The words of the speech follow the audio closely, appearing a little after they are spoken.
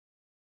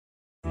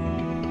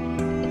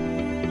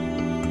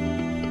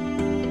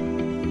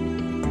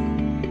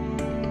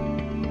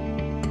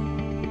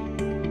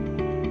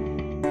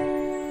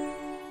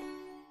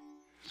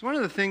So one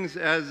of the things,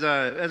 as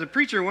a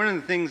preacher, one of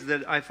the things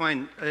that I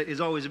find is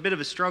always a bit of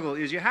a struggle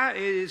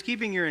is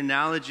keeping your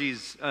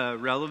analogies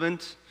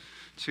relevant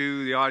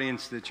to the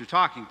audience that you're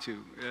talking to.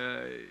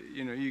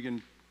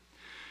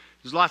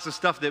 There's lots of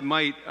stuff that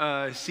might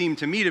seem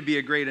to me to be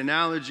a great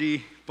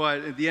analogy, but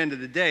at the end of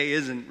the day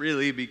isn't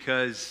really,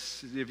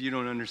 because if you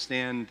don't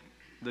understand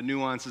the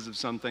nuances of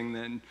something,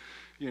 then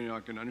you're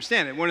not going to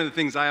understand it. One of the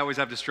things I always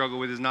have to struggle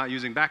with is not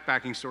using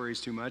backpacking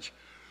stories too much.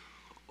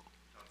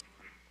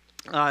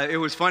 It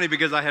was funny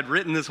because I had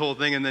written this whole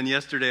thing, and then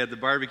yesterday at the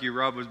barbecue,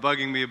 Rob was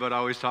bugging me about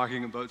always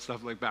talking about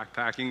stuff like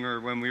backpacking, or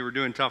when we were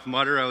doing Tough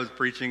Mudder, I was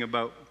preaching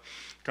about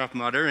Tough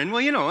Mudder. And,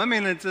 well,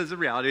 it's a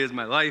reality, it's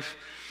my life.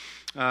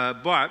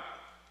 But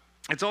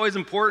it's always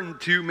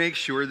important to make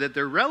sure that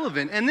they're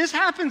relevant. And this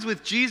happens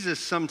with Jesus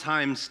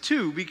sometimes,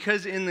 too,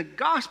 because in the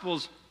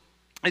Gospels,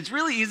 it's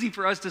really easy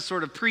for us to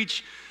sort of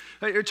preach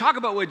or talk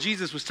about what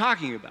Jesus was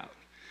talking about.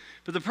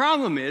 But the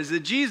problem is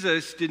that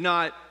Jesus did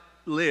not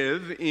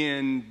live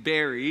in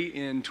Barrie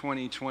in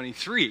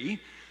 2023.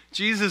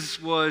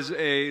 Jesus was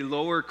a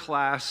lower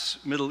class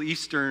Middle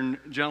Eastern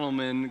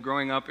gentleman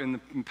growing up in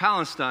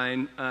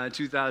Palestine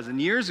 2,000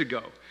 years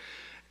ago.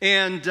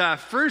 And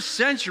first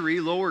century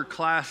lower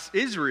class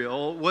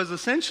Israel was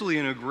essentially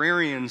an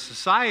agrarian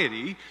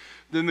society.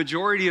 The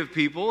majority of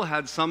people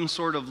had some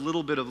sort of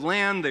little bit of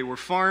land. They were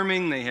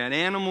farming. They had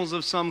animals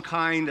of some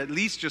kind, at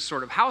least just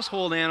sort of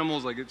household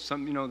animals, like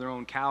some, their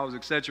own cows,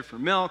 etc., for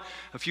milk.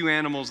 A few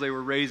animals they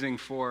were raising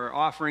for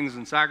offerings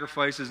and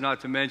sacrifices,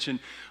 not to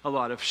mention a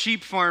lot of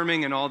sheep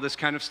farming and all this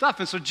kind of stuff.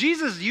 And so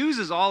Jesus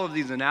uses all of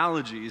these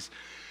analogies.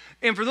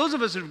 And for those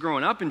of us who have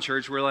grown up in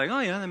church, we're like,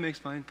 oh yeah, that makes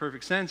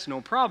perfect sense, no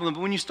problem.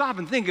 But when you stop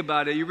and think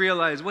about it, you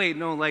realize, wait,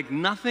 no, like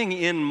nothing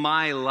in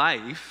my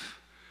life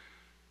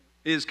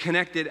is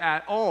connected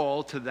at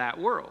all to that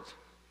world.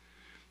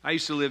 I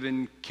used to live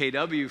in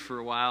KW for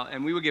a while,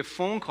 and we would get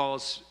phone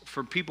calls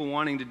for people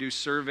wanting to do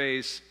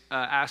surveys,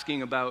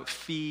 asking about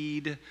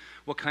feed,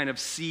 what kind of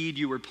seed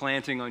you were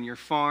planting on your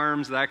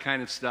farms, that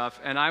kind of stuff.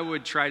 And I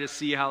would try to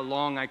see how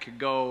long I could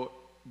go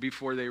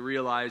before they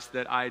realized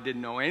that I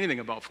didn't know anything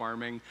about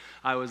farming.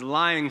 I was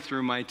lying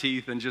through my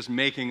teeth and just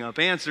making up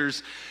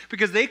answers,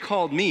 because they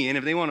called me, and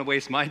if they want to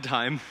waste my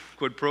time,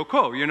 quid pro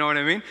quo, you know what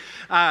I mean?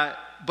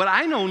 But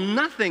I know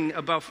nothing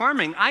about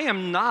farming. I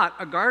am not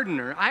a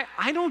gardener.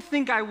 I don't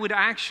think I would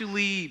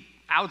actually,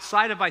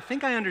 outside of, I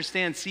think I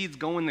understand seeds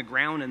go in the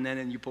ground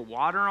and you put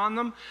water on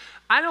them.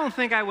 I don't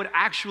think I would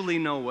actually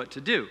know what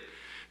to do.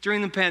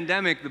 During the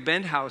pandemic, the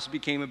Bend House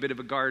became a bit of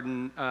a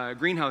garden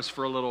greenhouse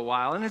for a little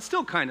while, and it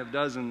still kind of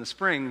does in the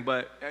spring,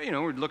 but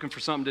we're looking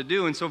for something to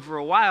do. And so for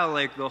a while,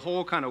 like the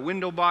whole kind of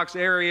window box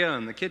area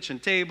and the kitchen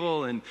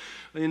table and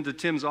into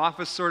Tim's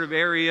office sort of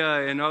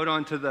area and out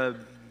onto the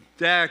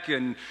deck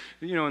and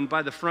and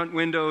by the front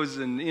windows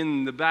and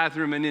in the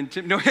bathroom and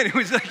it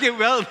was like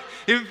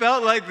it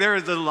felt like there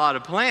was a lot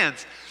of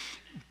plants.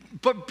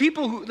 But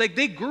people who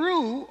they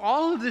grew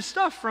all of this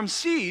stuff from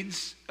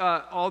seeds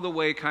all the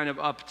way kind of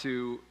up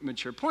to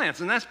mature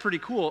plants, and that's pretty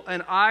cool.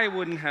 And I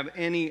wouldn't have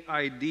any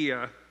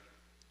idea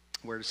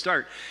where to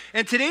start.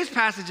 And today's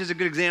passage is a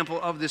good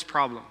example of this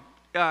problem.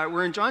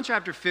 We're in John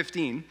chapter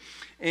 15,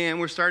 and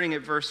we're starting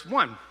at verse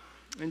 1.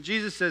 And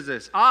Jesus says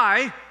this: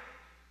 I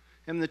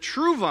am the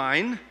true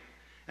vine,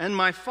 and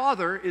my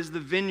Father is the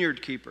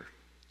vineyard keeper.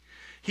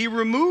 He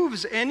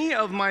removes any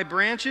of my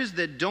branches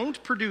that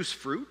don't produce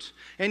fruit,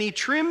 and he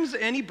trims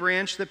any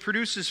branch that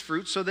produces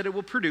fruit so that it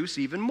will produce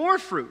even more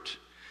fruit.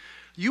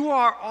 You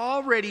are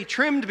already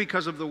trimmed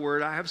because of the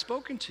word I have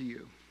spoken to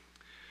you.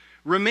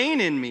 Remain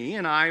in me,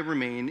 and I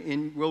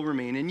will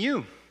remain in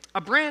you.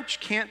 A branch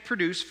can't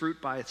produce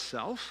fruit by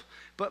itself,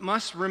 but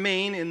must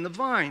remain in the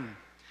vine.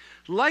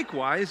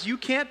 Likewise, you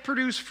can't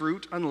produce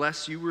fruit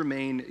unless you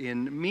remain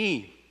in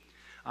me.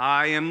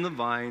 I am the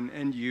vine,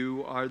 and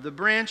you are the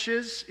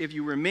branches. If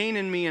you remain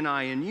in me and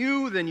I in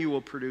you, then you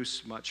will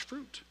produce much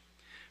fruit.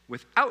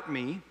 Without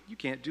me, you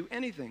can't do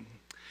anything.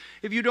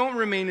 If you don't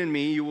remain in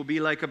me, you will be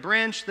like a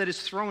branch that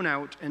is thrown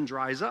out and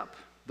dries up.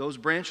 Those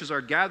branches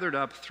are gathered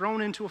up,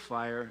 thrown into a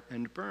fire,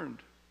 and burned.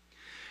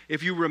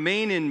 If you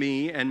remain in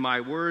me and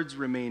my words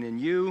remain in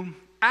you,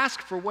 ask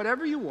for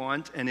whatever you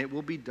want, and it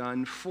will be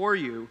done for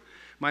you.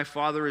 My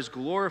Father is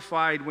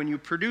glorified when you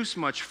produce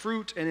much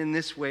fruit, and in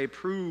this way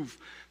prove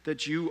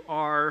that you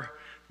are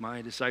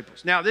my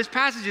disciples. Now, this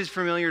passage is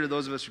familiar to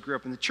those of us who grew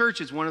up in the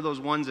church. It's one of those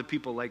ones that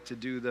people like to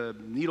do the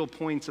needle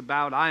points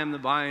about. I am the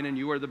vine, and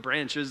you are the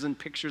branches, and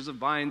pictures of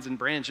vines and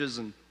branches.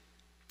 And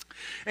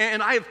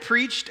I have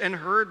preached and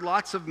heard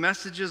lots of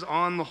messages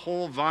on the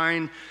whole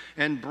vine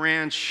and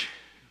branch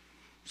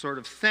sort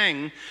of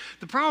thing.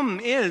 The problem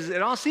is,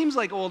 it all seems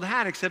like old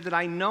hat, except that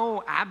I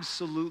know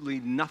absolutely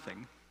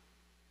nothing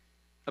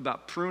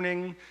about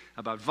pruning,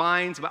 about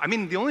vines.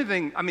 The only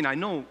thing, I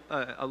know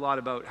a lot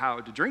about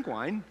how to drink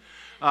wine.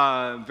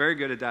 Very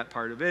good at that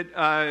part of it.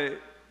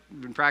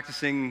 Been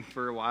practicing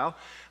for a while.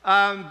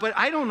 But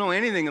I don't know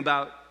anything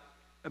about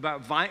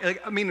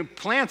vine.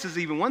 Plants is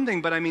even one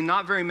thing, but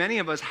not very many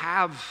of us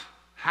have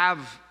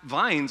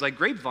vines, like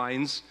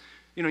grapevines,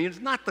 You know, it's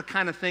not the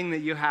kind of thing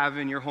that you have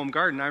in your home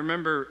garden. I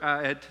remember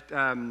at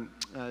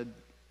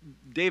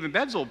Dave and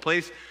Bev's old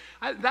place,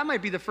 that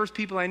might be the first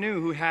people I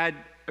knew who had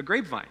a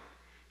grapevine,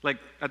 like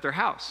at their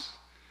house.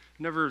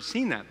 Never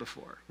seen that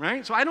before,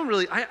 right? So I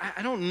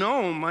don't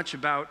know much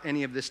about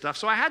any of this stuff.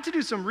 So I had to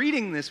do some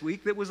reading this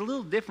week that was a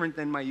little different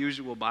than my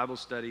usual Bible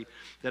study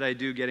that I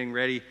do getting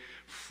ready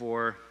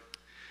for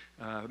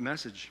a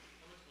message.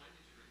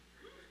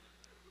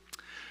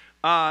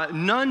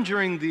 None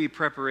during the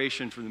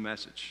preparation for the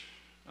message.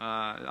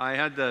 I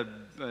had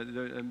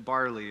the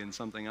barley and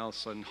something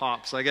else and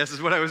hops, I guess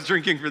is what I was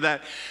drinking for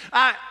that.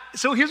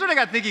 So here's what I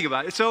got thinking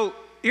about. So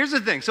here's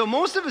the thing. So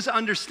most of us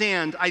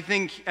understand, I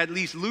think, at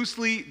least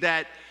loosely,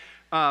 that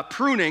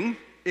pruning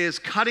is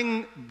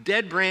cutting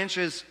dead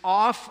branches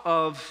off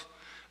of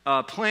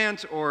a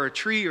plant or a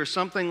tree or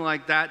something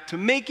like that to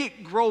make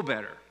it grow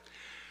better,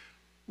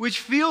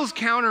 which feels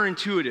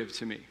counterintuitive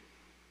to me.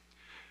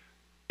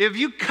 If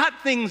you cut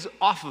things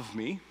off of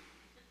me,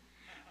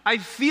 I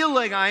feel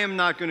like I am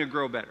not going to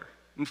grow better.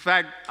 In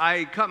fact,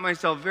 I cut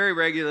myself very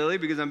regularly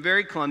because I'm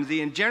very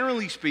clumsy, and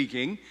generally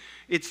speaking,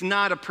 it's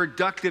not a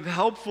productive,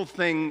 helpful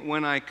thing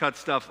when I cut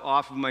stuff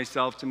off of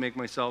myself to make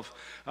myself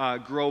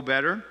grow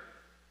better.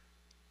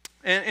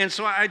 And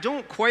so I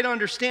don't quite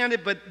understand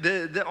it, but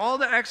all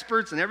the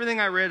experts and everything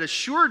I read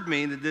assured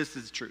me that this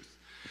is truth.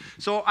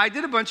 So I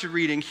did a bunch of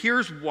reading.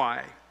 Here's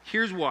why.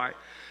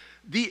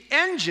 The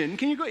engine,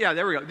 can you go? Yeah,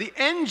 there we go. The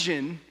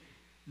engine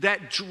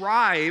that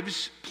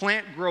drives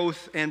plant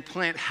growth and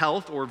plant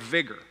health or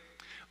vigor.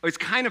 It's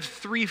kind of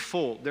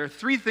threefold. There are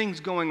three things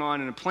going on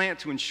in a plant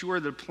to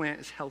ensure that a plant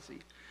is healthy.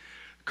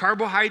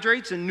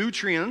 Carbohydrates and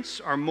nutrients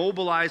are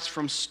mobilized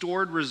from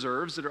stored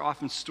reserves that are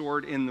often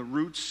stored in the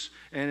roots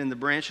and in the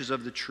branches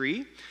of the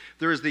tree.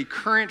 There is the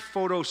current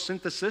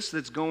photosynthesis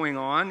that's going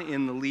on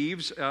in the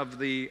leaves of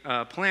the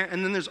plant.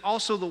 And then there's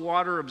also the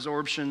water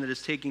absorption that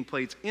is taking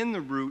place in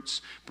the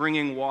roots,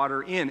 bringing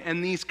water in.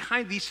 And these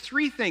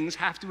three things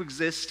have to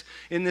exist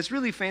in this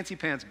really fancy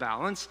pants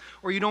balance,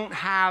 or you don't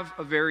have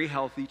a very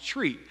healthy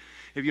tree.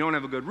 If you don't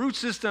have a good root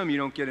system, you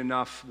don't get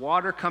enough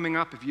water coming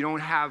up. If you don't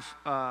have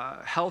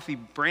healthy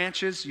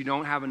branches, you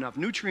don't have enough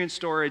nutrient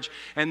storage,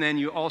 and then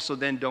you also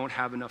then don't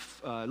have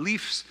enough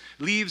leaves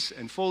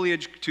and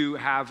foliage to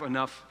have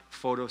enough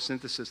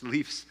photosynthesis,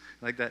 leaves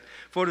like that,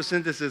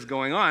 photosynthesis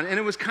going on. And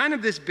it was kind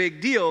of this big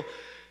deal.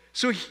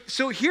 So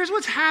here's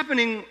what's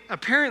happening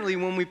apparently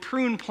when we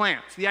prune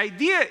plants. The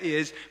idea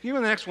is, you know,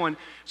 the next one,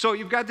 so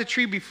you've got the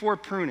tree before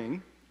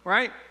pruning,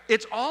 right?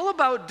 It's all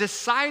about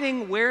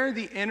deciding where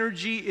the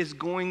energy is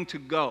going to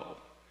go.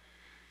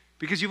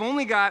 Because you've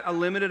only got a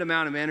limited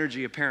amount of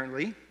energy,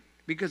 apparently,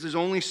 because there's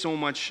only so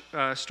much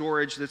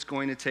storage that's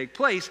going to take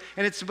place.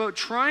 And it's about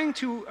trying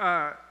to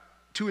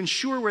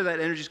ensure where that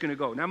energy is going to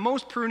go. Now,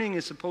 most pruning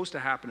is supposed to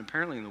happen,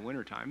 apparently, in the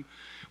wintertime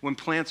when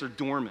plants are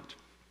dormant.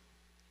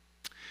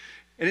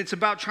 And it's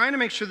about trying to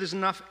make sure there's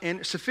enough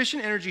and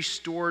sufficient energy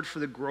stored for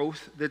the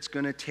growth that's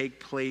going to take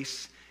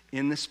place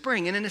in the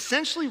spring. And then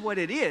essentially what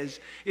it is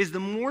the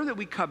more that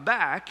we cut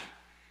back,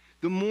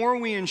 the more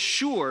we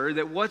ensure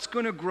that what's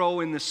going to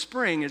grow in the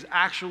spring is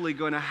actually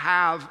going to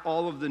have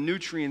all of the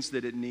nutrients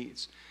that it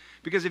needs.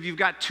 Because if you've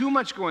got too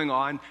much going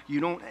on, you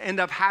don't end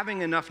up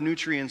having enough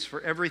nutrients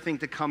for everything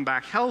to come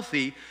back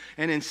healthy,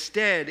 and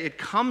instead it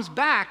comes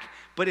back,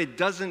 but it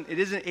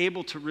isn't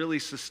able to really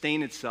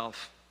sustain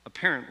itself,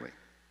 apparently.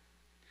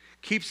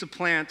 Keeps the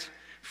plant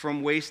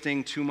from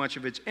wasting too much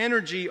of its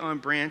energy on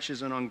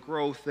branches and on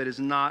growth that is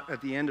not,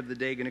 at the end of the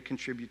day, going to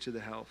contribute to the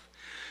health.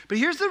 But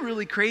here's the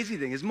really crazy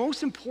thing, is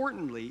most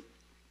importantly,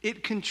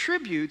 it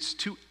contributes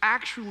to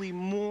actually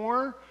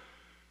more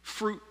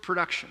fruit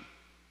production.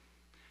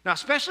 Now,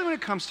 especially when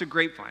it comes to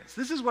grapevines,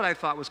 this is what I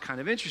thought was kind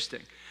of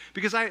interesting.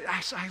 Because I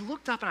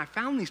looked up and I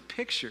found these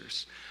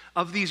pictures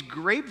of these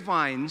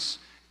grapevines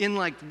in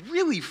like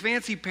really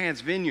fancy pants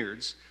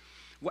vineyards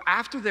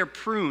after they're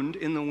pruned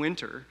in the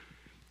winter,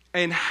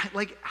 and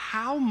like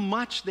how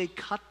much they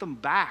cut them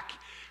back.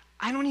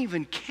 I don't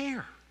even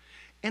care.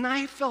 And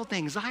I felt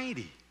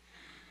anxiety.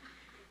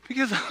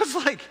 Because I was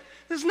like,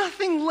 there's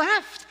nothing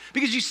left.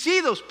 Because you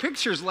see those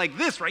pictures like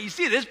this, right? You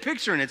see this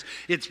picture and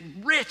it's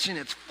rich and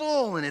it's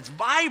full and it's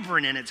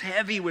vibrant and it's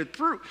heavy with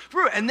fruit.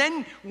 And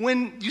then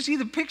when you see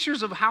the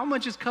pictures of how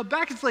much is cut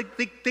back, it's like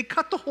they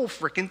cut the whole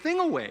freaking thing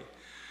away.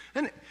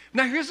 And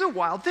now here's the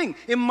wild thing.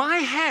 In my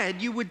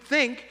head, you would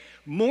think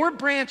more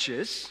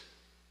branches,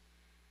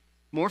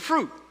 more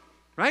fruit,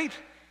 right?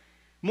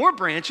 More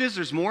branches,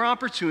 there's more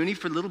opportunity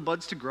for little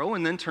buds to grow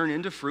and then turn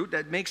into fruit.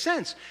 That makes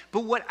sense.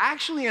 But what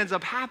actually ends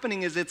up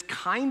happening is it's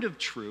kind of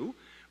true.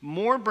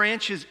 More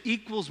branches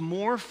equals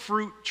more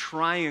fruit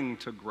trying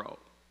to grow.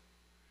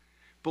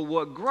 But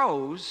what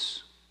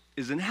grows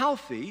isn't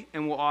healthy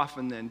and will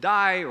often then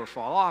die or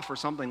fall off or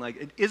something like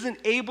it, isn't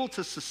able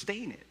to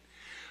sustain it.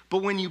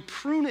 But when you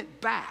prune it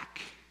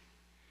back,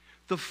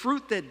 the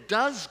fruit that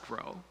does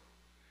grow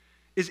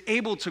is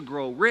able to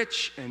grow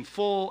rich and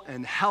full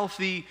and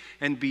healthy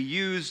and be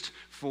used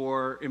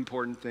for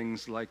important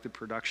things like the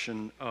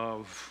production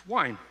of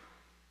wine.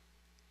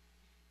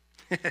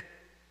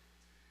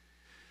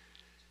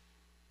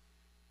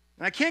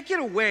 And I can't get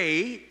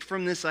away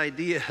from this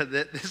idea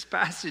that this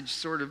passage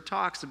sort of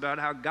talks about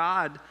how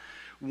God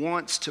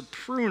wants to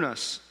prune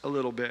us a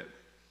little bit.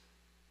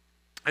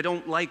 I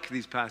don't like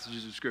these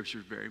passages of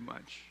Scripture very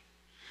much.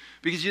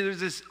 Because there's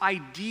this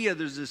idea,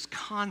 there's this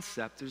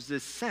concept, there's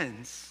this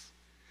sense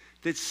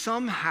that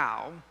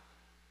somehow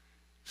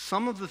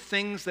some of the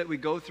things that we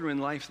go through in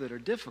life that are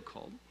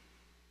difficult,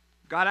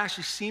 God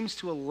actually seems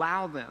to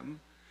allow them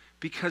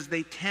because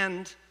they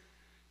tend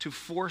to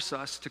force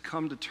us to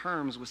come to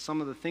terms with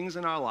some of the things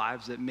in our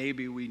lives that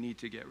maybe we need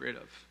to get rid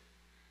of.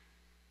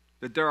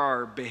 That there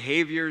are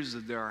behaviors,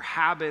 that there are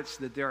habits,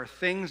 that there are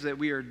things that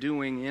we are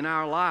doing in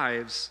our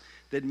lives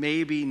that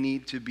maybe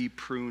need to be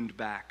pruned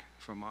back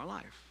from our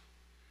life.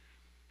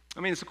 I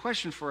mean, it's a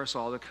question for us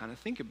all to kind of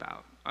think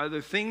about. Are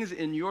there things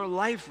in your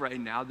life right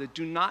now that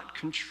do not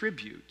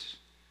contribute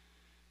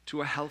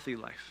to a healthy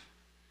life?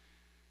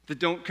 That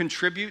don't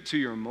contribute to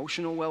your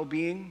emotional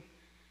well-being?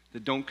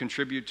 That don't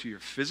contribute to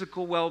your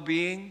physical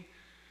well-being?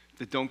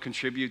 That don't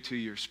contribute to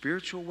your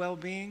spiritual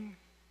well-being?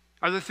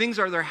 Are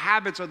there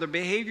habits, are there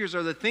behaviors,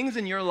 are there things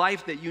in your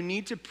life that you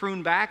need to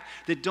prune back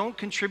that don't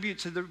contribute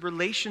to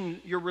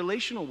your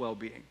relational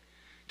well-being?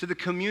 To the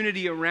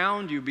community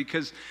around you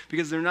because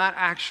they're not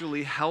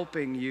actually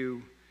helping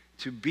you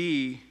to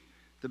be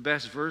the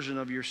best version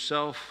of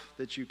yourself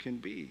that you can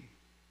be.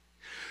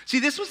 See,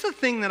 this was the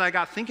thing that I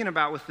got thinking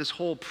about with this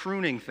whole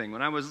pruning thing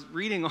when I was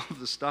reading all of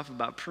the stuff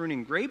about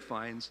pruning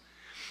grapevines,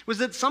 was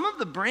that some of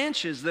the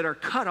branches that are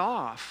cut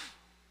off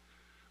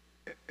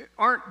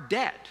aren't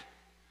dead.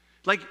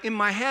 Like in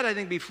my head, I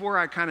think before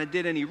I kind of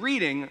did any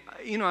reading,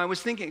 I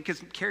was thinking,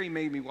 because Carrie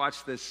made me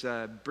watch this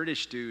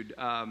British dude,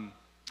 now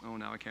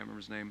I can't remember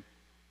his name.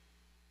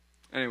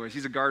 Anyways,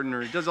 he's a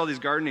gardener. He does all these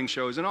gardening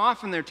shows, and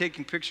often they're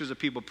taking pictures of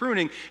people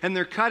pruning, and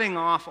they're cutting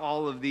off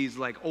all of these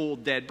like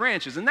old dead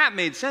branches, and that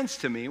made sense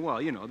to me. Well,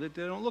 they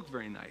don't look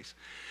very nice.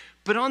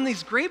 But on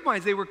these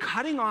grapevines, they were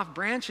cutting off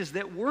branches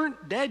that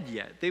weren't dead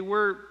yet. They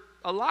were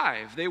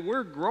alive. They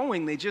were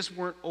growing. They just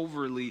weren't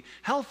overly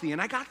healthy.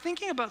 And I got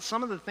thinking about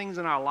some of the things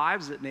in our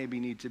lives that maybe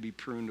need to be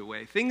pruned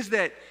away. Things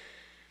that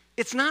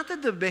it's not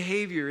that the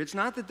behavior, it's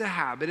not that the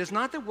habit, it's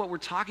not that what we're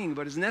talking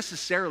about is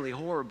necessarily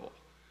horrible,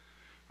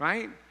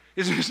 right?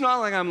 It's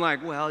not like I'm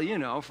like,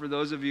 well, for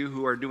those of you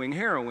who are doing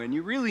heroin,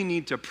 you really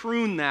need to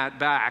prune that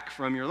back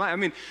from your life. I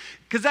mean,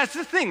 because that's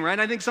the thing, right?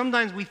 I think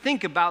sometimes we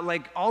think about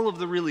like all of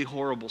the really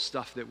horrible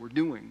stuff that we're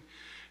doing.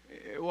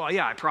 Well,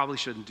 yeah, I probably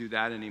shouldn't do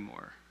that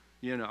anymore.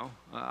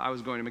 I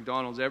was going to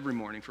McDonald's every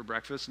morning for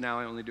breakfast. Now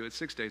I only do it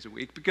 6 days a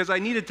week because I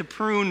needed to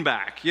prune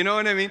back. You know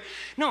what I mean?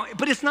 No,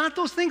 but it's not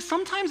those things.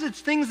 Sometimes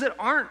it's things that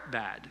aren't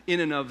bad in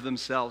and of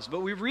themselves, but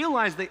we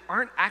realize they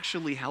aren't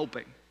actually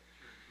helping.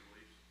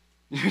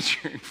 You're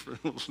cheering for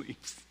the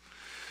Leafs.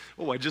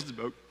 Oh, I just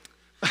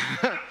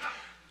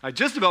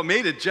about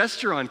made a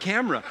gesture on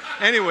camera.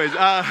 Anyways,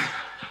 that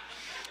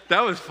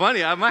was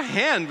funny. My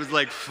hand was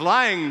like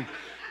flying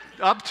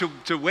up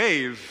to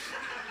wave.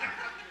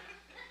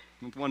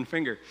 With one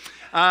finger.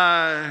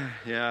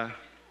 Yeah.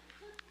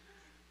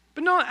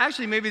 But no,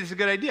 actually, maybe it's a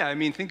good idea. I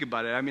mean, think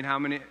about it. I mean,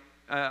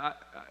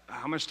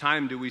 how much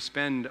time do we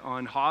spend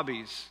on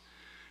hobbies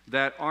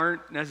that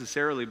aren't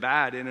necessarily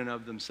bad in and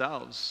of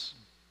themselves,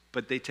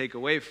 but they take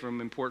away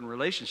from important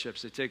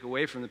relationships. They take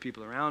away from the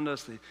people around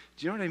us. Do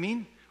you know what I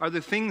mean? Are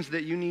there things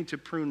that you need to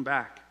prune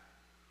back?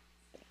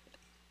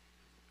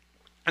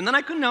 And then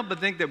I couldn't help but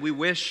think that we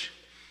wish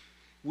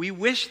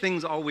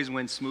things always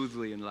went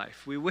smoothly in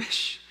life. We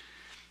wish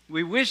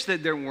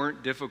that there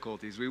weren't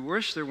difficulties. We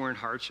wish there weren't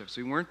hardships.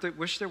 We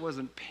wish there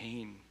wasn't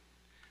pain.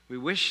 We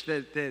wish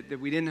that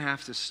we didn't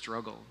have to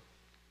struggle.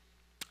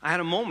 I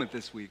had a moment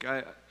this week.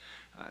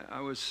 I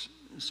was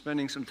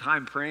spending some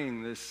time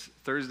praying this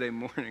Thursday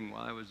morning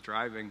while I was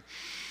driving,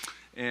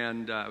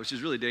 and which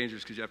is really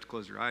dangerous because you have to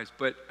close your eyes.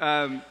 But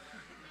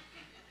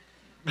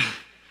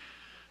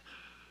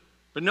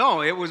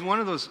no, it was one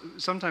of those.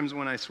 Sometimes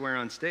when I swear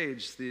on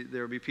stage,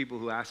 there will be people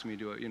who ask me,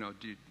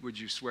 would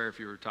you swear if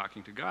you were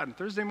talking to God? And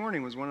Thursday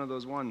morning was one of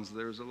those ones.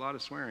 There was a lot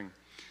of swearing.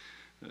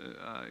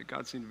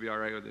 God seemed to be all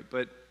right with it,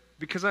 but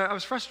because I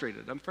was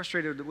frustrated. I'm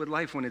frustrated with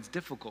life when it's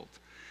difficult.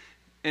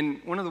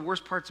 And one of the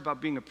worst parts about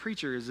being a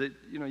preacher is that,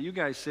 you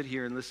guys sit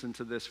here and listen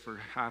to this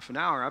for half an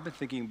hour. I've been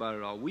thinking about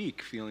it all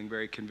week, feeling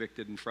very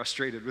convicted and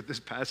frustrated with this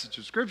passage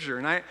of Scripture.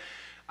 And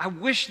I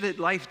wish that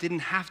life didn't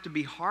have to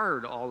be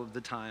hard all of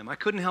the time. I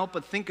couldn't help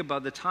but think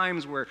about the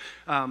times where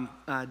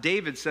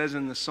David says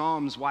in the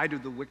Psalms, why do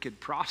the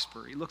wicked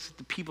prosper? He looks at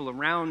the people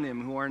around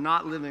him who are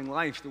not living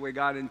life the way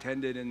God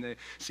intended, and it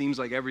seems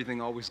like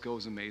everything always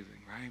goes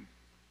amazing, right?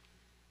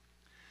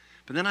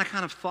 But then I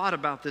kind of thought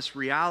about this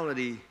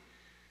reality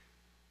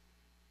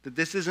that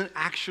this isn't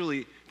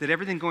actually, that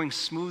everything going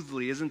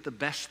smoothly isn't the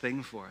best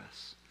thing for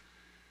us.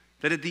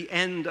 That at the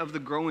end of the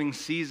growing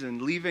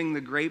season, leaving the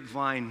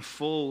grapevine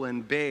full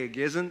and big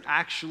isn't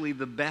actually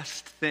the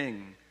best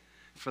thing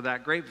for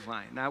that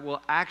grapevine. That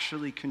will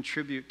actually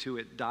contribute to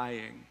it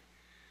dying,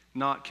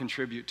 not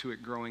contribute to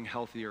it growing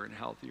healthier and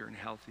healthier and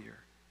healthier.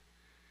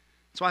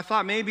 So I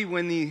thought maybe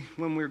when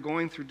we're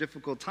going through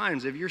difficult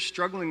times, if you're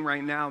struggling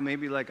right now,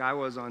 maybe like I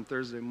was on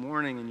Thursday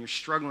morning, and you're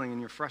struggling and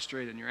you're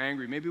frustrated and you're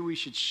angry, maybe we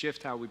should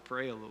shift how we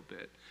pray a little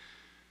bit.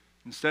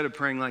 Instead of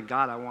praying like,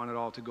 God, I want it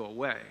all to go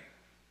away.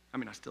 I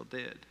mean, I still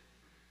did.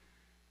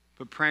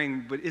 But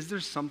praying, but is there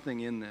something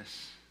in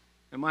this?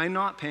 Am I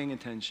not paying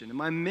attention?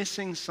 Am I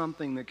missing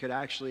something that could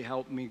actually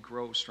help me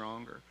grow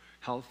stronger,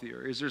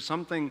 healthier? Is there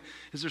something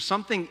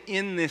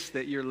in this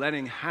that you're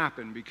letting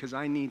happen because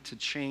I need to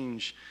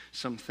change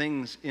some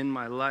things in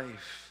my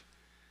life?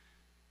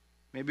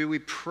 Maybe we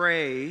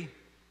pray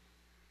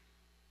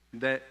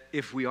that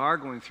if we are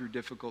going through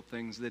difficult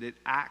things, that it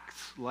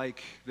acts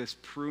like this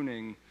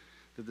pruning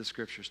that the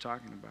Scripture's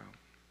talking about.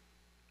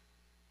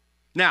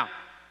 Now,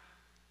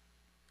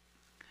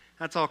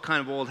 that's all kind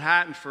of old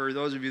hat, and for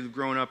those of you who've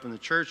grown up in the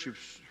church,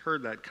 you've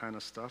heard that kind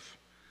of stuff.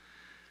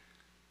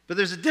 But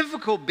there's a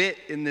difficult bit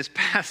in this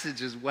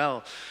passage as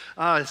well.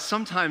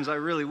 Sometimes I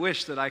really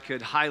wish that I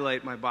could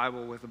highlight my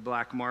Bible with a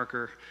black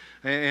marker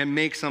and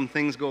make some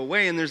things go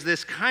away. And there's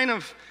this kind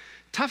of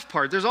tough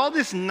part. There's all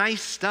this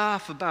nice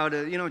stuff about,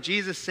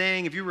 Jesus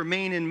saying, if you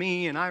remain in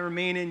me and I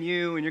remain in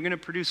you, and you're going to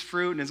produce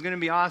fruit and it's going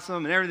to be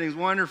awesome and everything's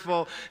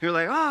wonderful. And you're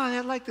like, I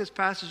like this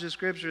passage of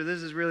Scripture.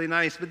 This is really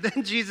nice. But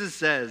then Jesus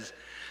says,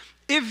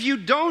 if you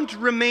don't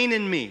remain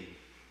in me,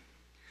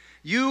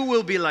 you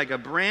will be like a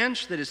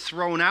branch that is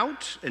thrown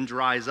out and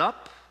dries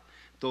up.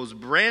 Those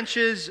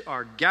branches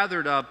are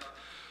gathered up,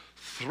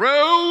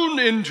 thrown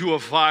into a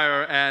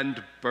fire,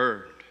 and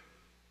burned.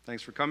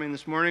 Thanks for coming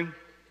this morning.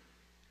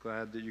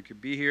 Glad that you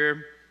could be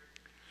here.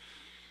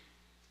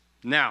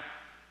 Now,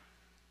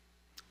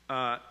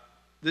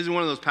 this is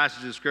one of those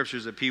passages of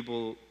Scriptures that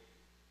people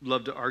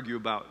love to argue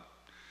about.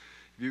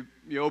 You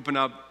open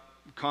up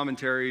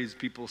commentaries,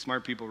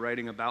 smart people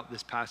writing about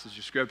this passage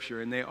of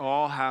Scripture, and they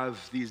all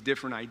have these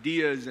different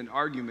ideas and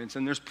arguments,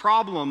 and there's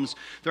problems.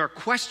 There are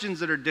questions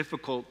that are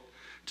difficult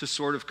to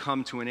sort of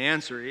come to an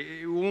answer.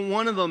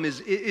 One of them is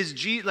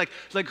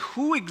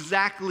who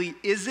exactly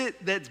is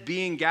it that's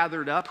being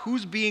gathered up?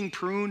 Who's being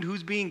pruned?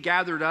 Who's being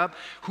gathered up?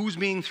 Who's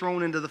being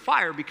thrown into the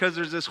fire? Because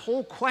there's this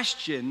whole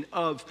question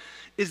of,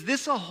 is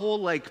this a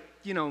whole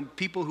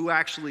people who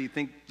actually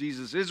think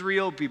Jesus is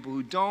real, people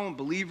who don't,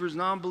 believers,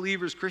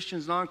 non-believers,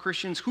 Christians,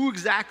 non-Christians, who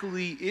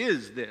exactly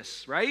is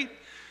this, right?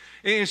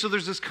 And so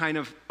there's this kind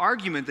of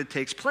argument that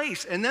takes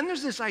place. And then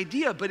there's this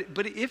idea, but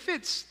if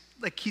it's,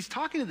 like he's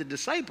talking to the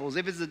disciples,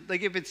 if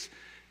it's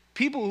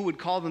people who would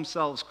call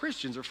themselves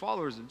Christians or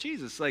followers of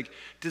Jesus,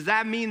 does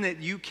that mean that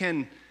you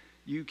can,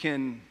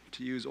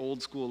 to use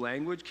old school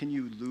language, can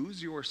you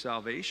lose your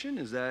salvation?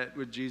 Is that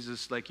what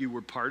Jesus, you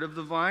were part of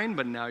the vine,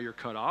 but now you're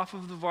cut off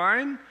of the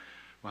vine?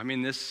 Well, I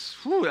mean, that's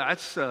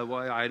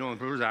why I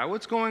don't, is that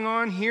what's going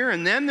on here?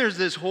 And then there's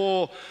this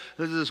whole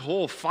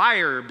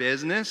fire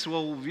business.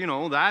 Well,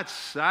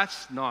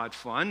 that's not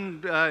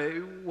fun.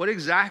 What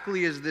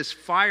exactly is this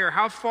fire?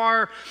 How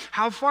far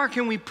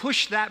can we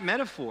push that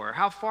metaphor?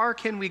 How far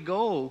can we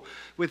go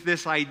with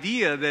this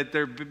idea that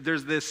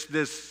there's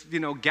this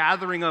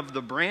gathering of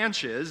the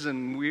branches,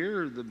 and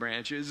we're the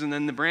branches, and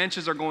then the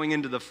branches are going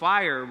into the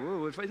fire?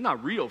 Whoa, it's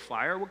not real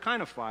fire. What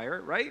kind of fire,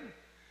 right?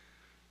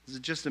 Is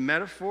it just a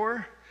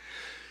metaphor?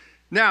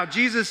 Now,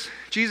 Jesus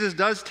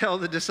does tell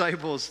the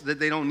disciples that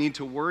they don't need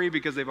to worry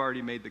because they've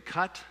already made the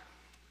cut.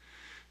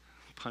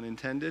 Pun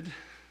intended.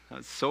 I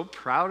was so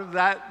proud of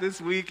that this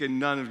week, and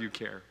none of you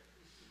care.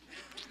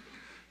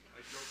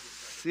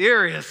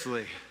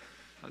 Seriously.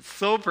 I was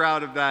so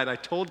proud of that. I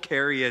told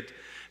Carrie it,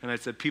 and I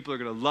said, people are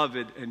going to love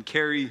it, and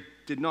Carrie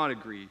did not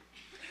agree.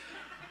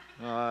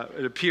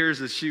 It appears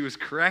that she was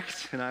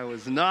correct, and I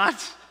was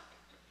not.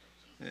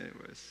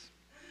 Anyways.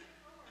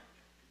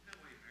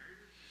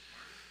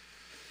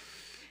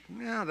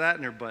 Yeah, that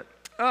in her butt.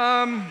 You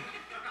won't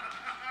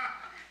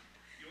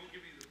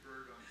give me the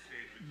bird on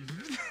stage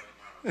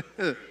when you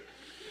say that.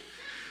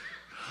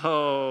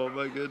 Oh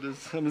my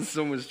goodness, I'm in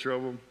so much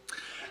trouble.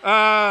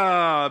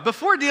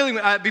 Before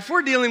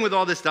dealing with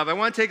all this stuff, I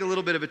want to take a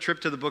little bit of a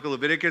trip to the book of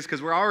Leviticus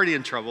because we're already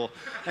in trouble.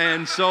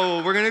 And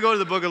so we're going to go to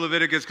the book of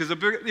Leviticus because,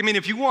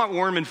 if you want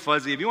warm and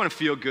fuzzy, if you want to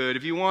feel good,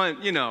 if you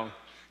want,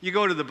 you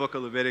go to the book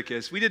of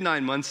Leviticus. We did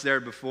 9 months there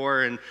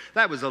before, and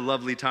that was a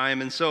lovely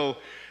time. And so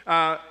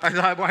I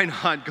thought, why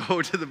not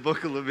go to the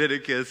book of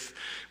Leviticus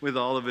with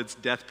all of its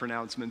death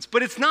pronouncements?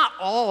 But it's not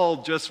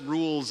all just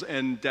rules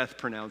and death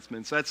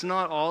pronouncements. That's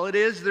not all it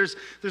is. There's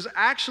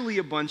actually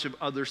a bunch of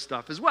other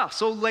stuff as well.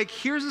 So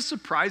here's a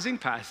surprising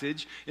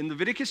passage in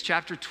Leviticus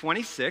chapter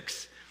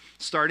 26,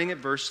 starting at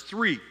verse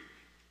 3.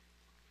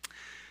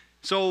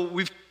 So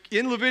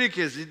in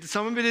Leviticus,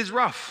 some of it is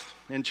rough.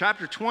 And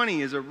chapter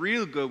 20 is a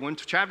real good one.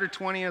 Chapter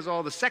 20 has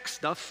all the sex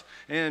stuff.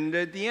 And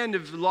at the end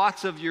of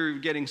lots of you're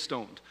getting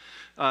stoned.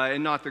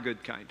 And not the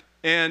good kind.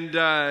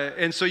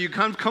 And so you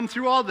come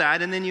through all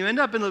that, and then you end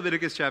up in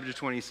Leviticus chapter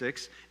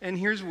 26, and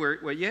here's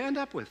what you end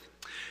up with.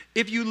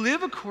 If you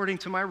live according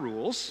to my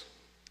rules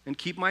and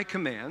keep my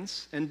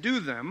commands and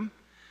do them,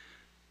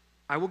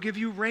 I will give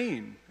you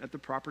rain at the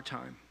proper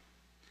time.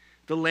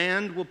 The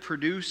land will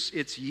produce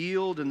its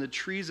yield, and the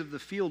trees of the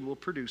field will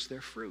produce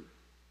their fruit.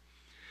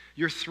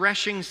 Your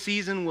threshing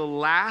season will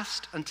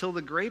last until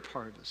the grape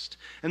harvest,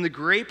 and the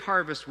grape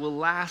harvest will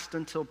last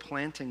until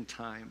planting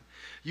time.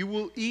 You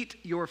will eat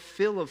your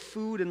fill of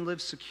food and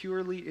live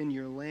securely in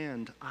your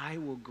land. I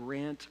will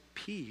grant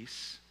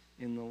peace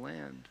in the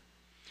land,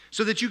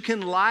 so that you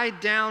can lie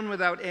down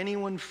without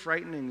anyone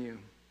frightening you.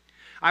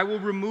 I will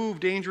remove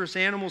dangerous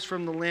animals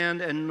from the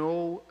land, and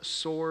no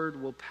sword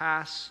will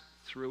pass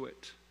through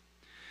it.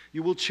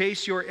 You will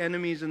chase your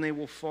enemies, and they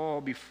will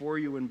fall before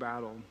you in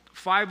battle.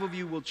 5 of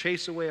you will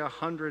chase away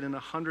 100, and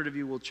 100 of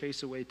you will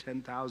chase away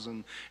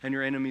 10,000, and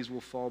your enemies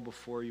will fall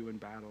before you in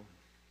battle.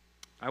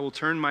 I will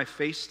turn my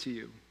face to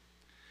you,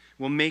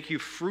 will make you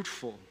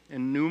fruitful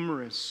and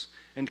numerous,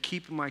 and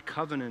keep my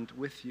covenant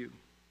with you.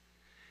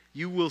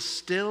 You will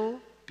still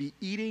be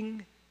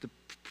eating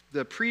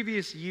the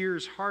previous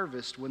year's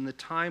harvest when the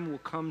time will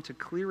come to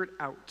clear it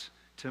out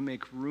to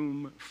make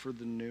room for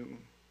the new.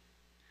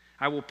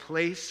 I will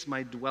place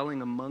my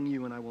dwelling among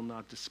you, and I will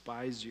not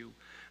despise you.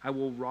 I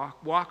will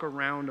walk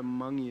around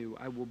among you.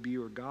 I will be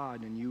your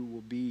God, and you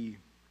will be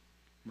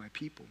my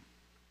people.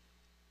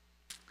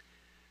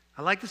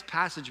 I like this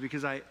passage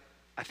because I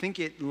think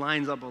it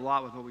lines up a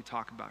lot with what we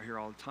talk about here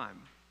all the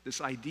time. This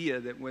idea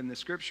that when the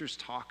scriptures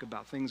talk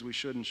about things we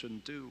should and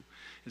shouldn't do,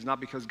 is not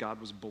because God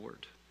was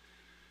bored.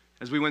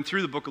 As we went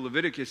through the book of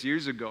Leviticus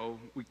years ago,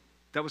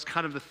 that was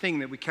kind of the thing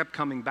that we kept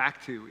coming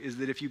back to, is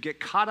that if you get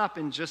caught up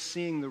in just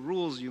seeing the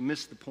rules, you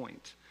miss the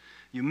point.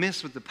 You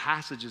miss what the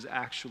passage is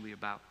actually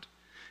about.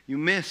 You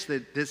miss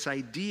that this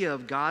idea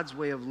of God's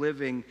way of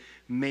living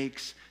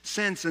makes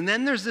sense. And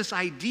then there's this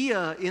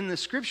idea in the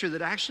scripture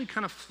that actually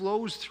kind of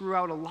flows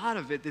throughout a lot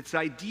of it. It's the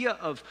idea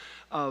of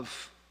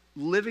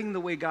living the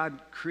way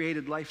God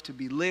created life to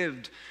be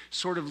lived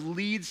sort of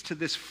leads to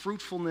this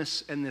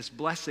fruitfulness and this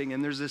blessing.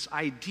 And there's this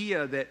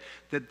idea that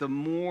the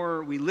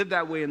more we live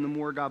that way and the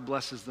more God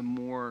blesses, the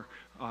more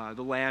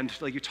the land,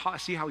 like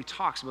see how he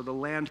talks about the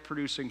land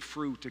producing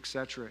fruit,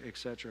 etc.,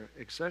 etc.,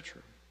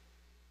 etc.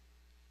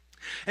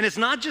 And it's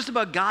not just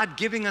about God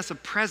giving us a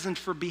present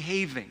for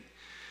behaving.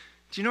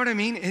 Do you know what I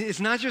mean? It's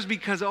not just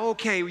because, do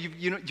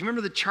you remember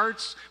the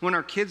charts when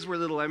our kids were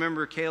little? I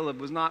remember Caleb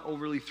was not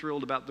overly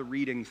thrilled about the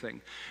reading thing.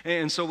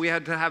 And so we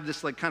had to have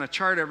this like kind of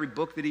chart every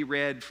book that he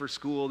read for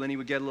school. Then he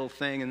would get a little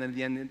thing. And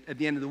then at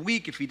the end of the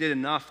week, if he did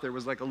enough, there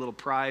was like a little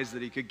prize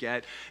that he could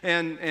get.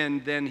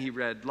 And then he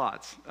read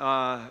lots.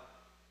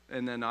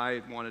 And then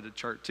I wanted a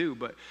chart too,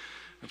 but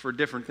for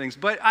different things.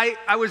 But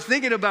I was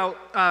thinking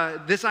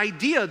about this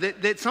idea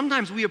that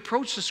sometimes we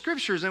approach the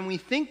scriptures and we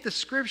think the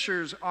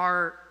scriptures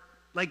are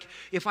like,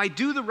 if I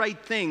do the right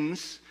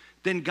things,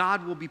 then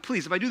God will be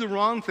pleased. If I do the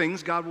wrong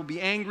things, God will be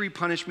angry,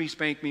 punish me,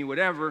 spank me,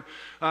 whatever,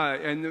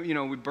 and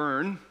we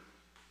burn.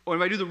 Or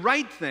if I do the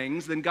right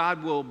things, then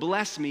God will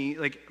bless me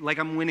like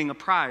I'm winning a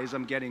prize,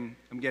 I'm getting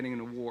an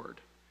award.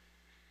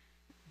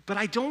 But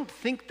I don't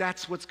think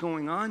that's what's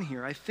going on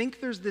here. I think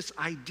there's this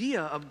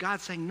idea of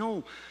God saying,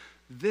 no,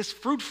 this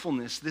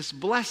fruitfulness, this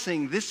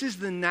blessing, this is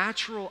the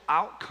natural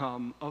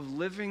outcome of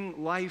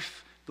living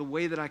life the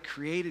way that I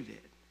created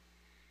it.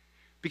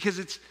 Because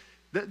it's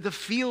the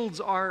fields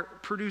are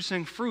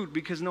producing fruit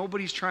because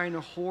nobody's trying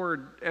to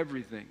hoard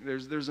everything.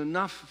 There's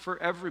enough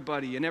for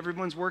everybody and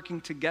everyone's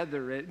working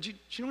together. Do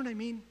you know what I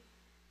mean?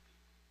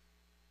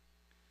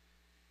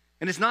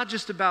 And it's not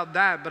just about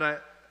that, but I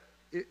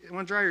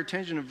want to draw your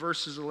attention to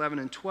verses 11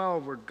 and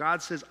 12 where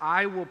God says,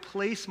 I will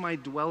place my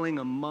dwelling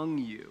among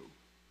you,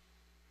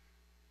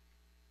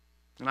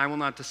 and I will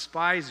not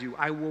despise you.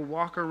 I will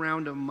walk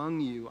around among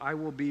you. I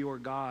will be your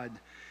God,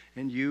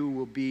 and you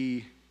will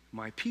be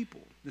my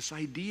people. This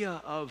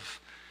idea of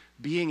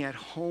being at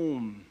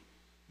home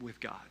with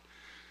God.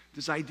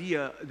 This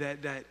idea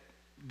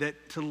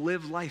that to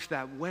live life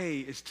that way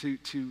is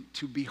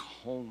to be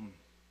home.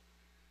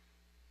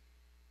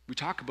 We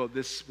talk about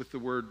this with the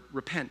word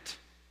repent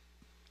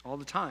all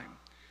the time.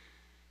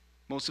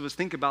 Most of us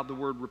think about the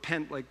word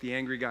repent like the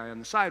angry guy on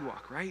the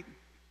sidewalk, right?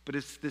 But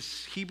it's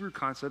this Hebrew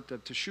concept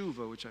of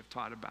teshuvah, which I've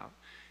taught about.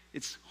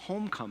 It's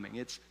homecoming.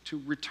 It's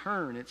to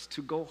return. It's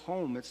to go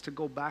home. It's to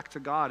go back to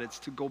God. It's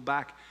to go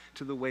back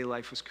to the way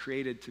life was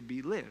created to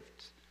be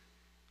lived.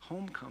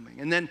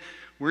 Homecoming. And then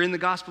we're in the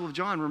Gospel of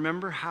John.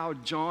 Remember how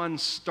John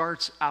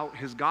starts out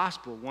his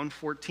Gospel,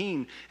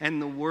 1:14,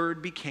 and the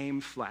Word became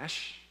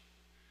flesh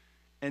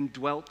and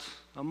dwelt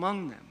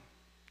among them.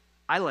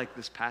 I like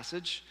this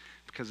passage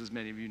because, as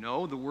many of you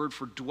know, the word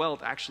for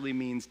dwelt actually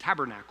means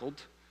tabernacled.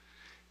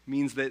 It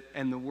means that,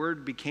 and the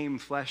Word became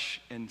flesh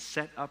and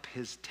set up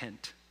his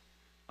tent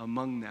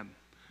among them.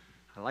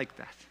 I like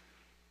that.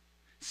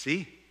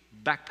 See?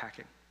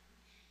 Backpacking. Isn't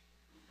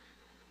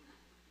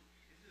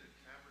a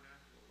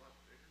tabernacle a lot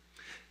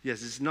bigger?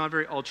 Yes, it's not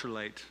very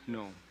ultralight.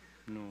 No.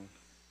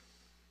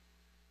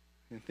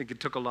 I think it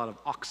took a lot of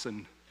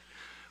oxen.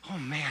 Oh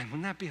man,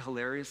 wouldn't that be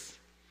hilarious?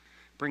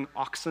 Bring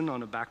oxen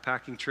on a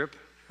backpacking trip.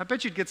 I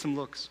bet you'd get some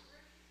looks.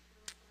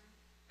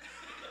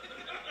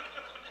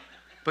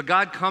 But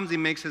God comes, he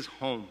makes his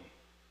home.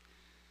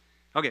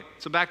 Okay,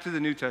 so back to the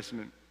New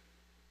Testament.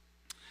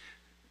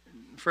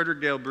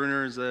 Frederick Dale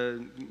Bruner is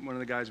one of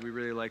the guys we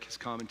really like his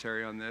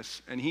commentary on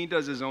this. And he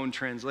does his own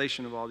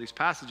translation of all these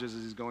passages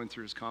as he's going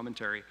through his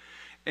commentary.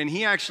 And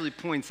he actually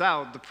points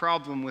out the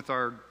problem with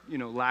our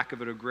lack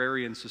of an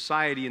agrarian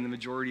society and the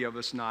majority of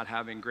us not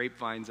having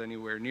grapevines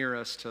anywhere near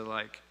us to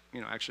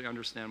actually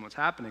understand what's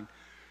happening.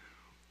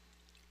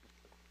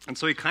 And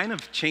so he kind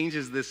of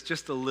changes this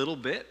just a little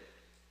bit.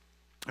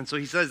 And so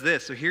he says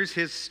this. So here's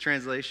his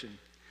translation.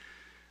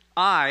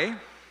 I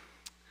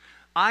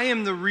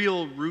am the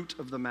real root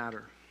of the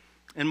matter,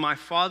 and my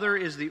Father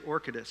is the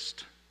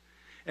orchidist.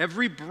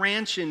 Every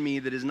branch in me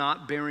that is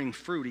not bearing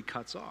fruit, he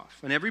cuts off.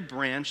 And every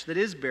branch that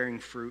is bearing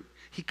fruit,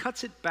 he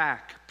cuts it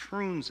back,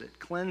 prunes it,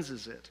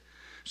 cleanses it,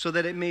 so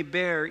that it may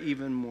bear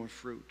even more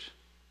fruit.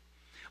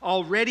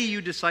 Already you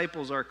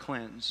disciples are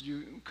cleansed,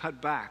 you cut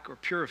back or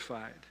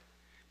purified.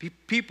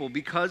 People,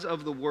 because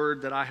of the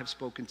word that I have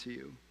spoken to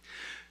you.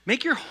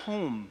 Make your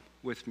home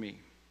with me,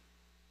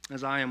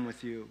 as I am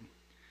with you.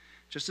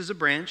 Just as a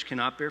branch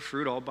cannot bear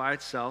fruit all by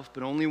itself,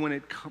 but only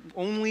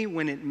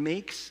when it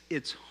makes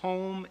its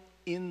home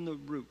in the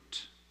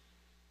root.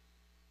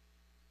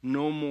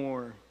 No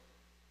more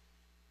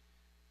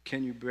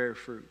can you bear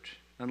fruit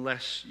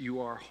unless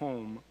you are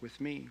home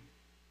with me.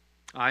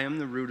 I am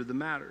the root of the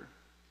matter.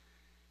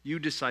 You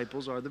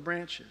disciples are the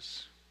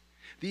branches.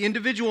 The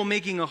individual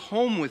making a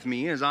home with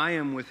me, as I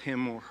am with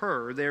him or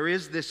her, there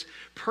is this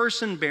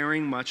person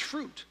bearing much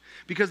fruit.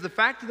 Because the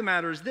fact of the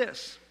matter is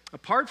this: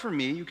 apart from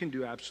me, you can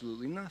do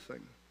absolutely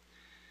nothing.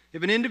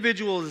 If an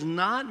individual is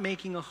not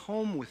making a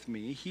home with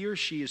me, he or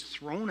she is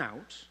thrown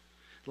out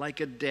like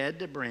a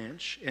dead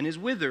branch and is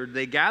withered.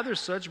 They gather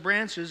such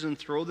branches and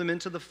throw them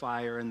into the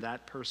fire, and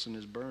that person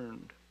is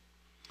burned.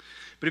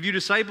 But if you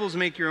disciples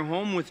make your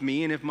home with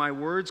me, and if my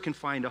words can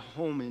find a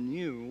home in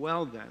you,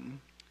 well then,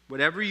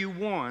 whatever you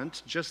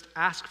want, just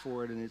ask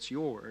for it and it's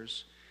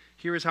yours.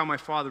 Here is how my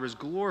Father is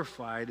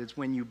glorified. It's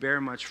when you bear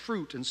much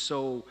fruit and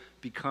so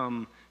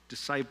become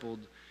discipled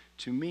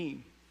to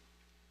me.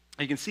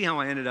 You can see how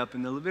I ended up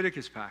in the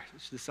Leviticus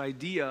passage, this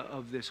idea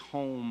of this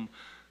home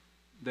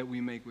that we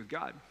make with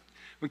God.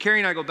 When Carrie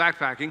and I go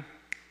backpacking,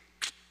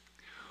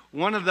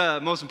 one of the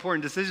most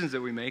important decisions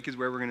that we make is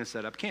where we're going to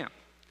set up camp,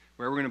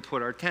 where we're going to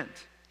put our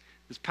tent.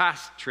 This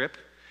past trip,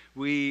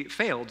 we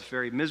failed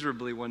very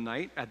miserably one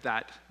night at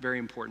that very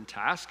important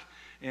task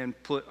and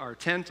put our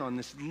tent on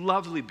this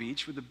lovely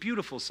beach with a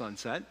beautiful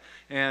sunset,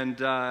 and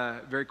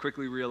very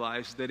quickly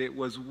realized that it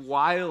was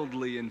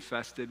wildly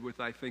infested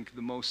with, I think,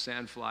 the most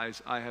sandflies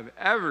I have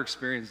ever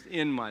experienced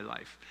in my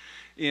life.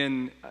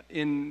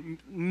 In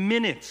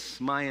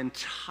minutes, my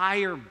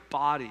entire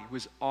body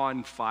was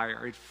on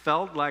fire. It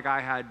felt like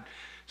I had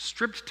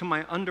stripped to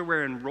my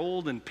underwear and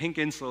rolled in pink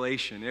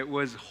insulation. It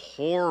was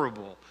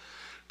horrible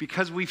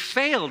because we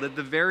failed at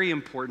the very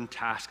important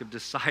task of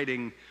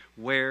deciding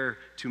where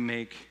to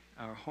make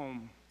our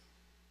home.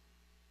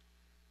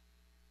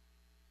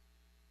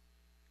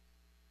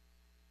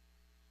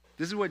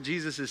 This is what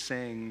Jesus is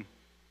saying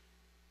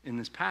in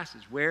this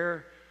passage.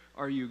 Where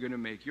are you going to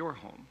make your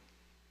home?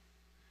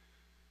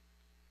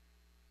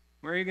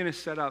 Where are you going to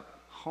set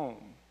up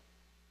home?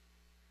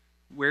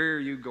 Where are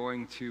you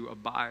going to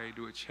abide,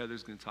 which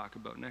Heather's going to talk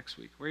about next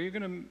week? Where are you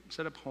going to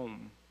set up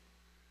home?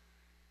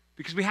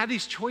 Because we have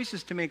these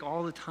choices to make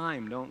all the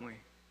time, don't we?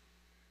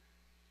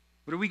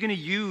 What are we going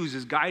to use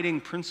as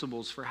guiding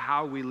principles for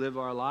how we live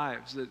our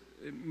lives? That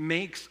it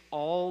makes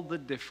all the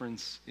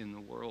difference in the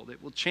world.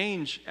 It will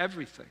change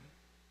everything.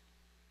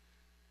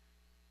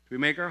 Do we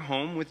make our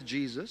home with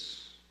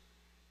Jesus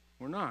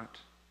or not?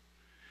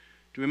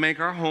 Do we make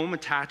our home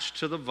attached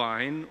to the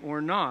vine or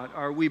not?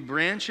 Are we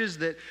branches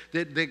that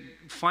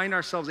find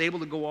ourselves able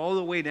to go all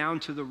the way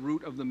down to the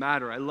root of the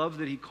matter? I love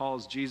that he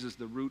calls Jesus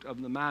the root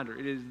of the matter.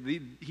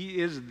 He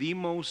is the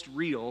most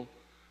real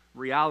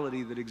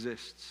reality that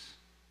exists.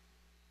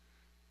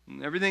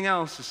 And everything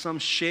else is some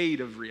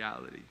shade of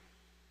reality.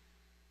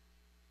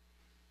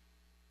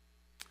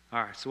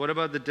 All right, so what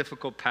about the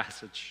difficult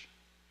passage?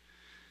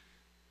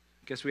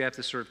 I guess we have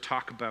to sort of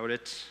talk about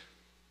it.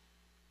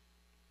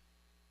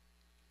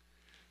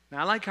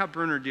 Now, I like how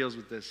Bruner deals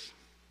with this.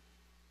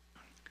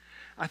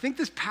 I think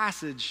this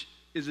passage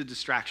is a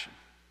distraction.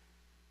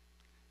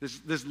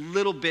 This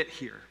little bit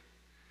here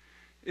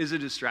is a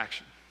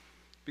distraction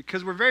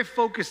because we're very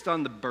focused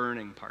on the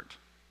burning part,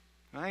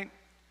 right?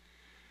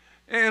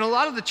 And a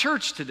lot of the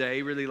church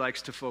today really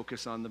likes to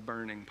focus on the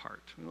burning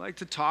part. We like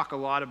to talk a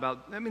lot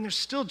about, there's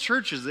still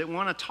churches that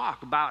want to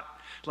talk about,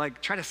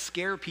 try to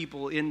scare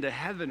people into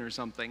heaven or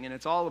something. And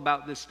it's all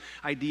about this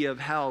idea of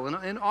hell.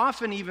 And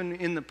often even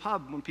in the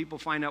pub, when people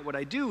find out what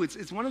I do,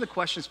 it's one of the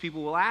questions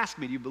people will ask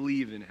me: do you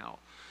believe in hell?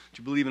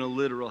 Do you believe in a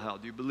literal hell?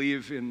 Do you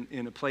believe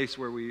in a place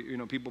where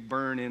people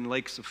burn in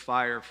lakes of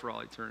fire for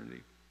all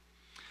eternity?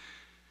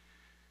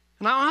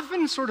 And I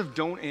often sort of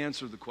don't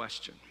answer the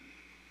question.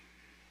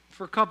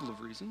 For a couple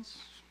of reasons,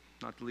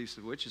 not the least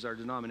of which is our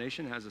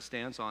denomination has a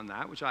stance on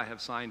that, which I have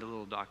signed a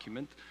little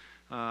document,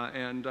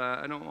 and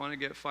I don't want to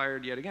get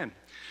fired yet again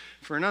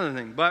for another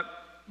thing, but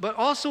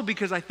also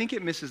because I think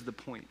it misses the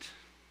point.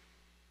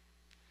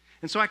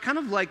 And so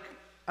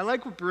I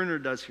like what Bruner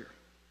does here.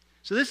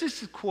 So this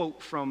is a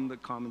quote from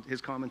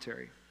his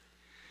commentary.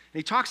 And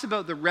he talks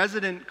about the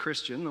resident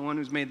Christian, the one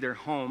who's made their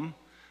home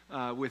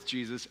with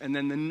Jesus, and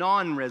then the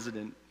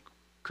non-resident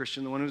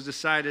Christian, the one who's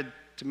decided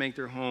to make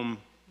their home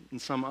in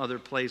some other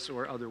place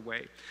or other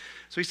way.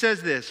 So he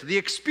says this: the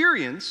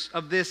experience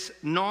of this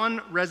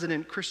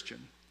non-resident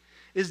Christian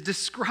is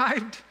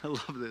described, I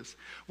love this,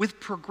 with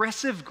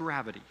progressive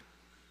gravity.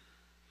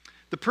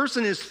 The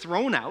person is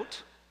thrown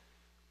out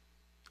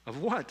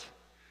of what?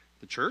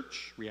 The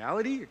church,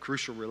 reality, a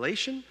crucial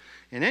relation,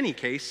 in any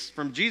case,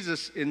 from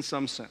Jesus in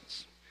some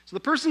sense. So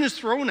the person is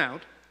thrown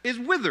out, is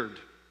withered.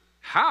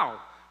 How?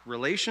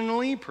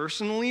 Relationally,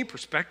 personally,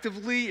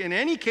 prospectively, in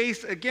any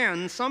case,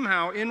 again,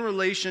 somehow in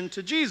relation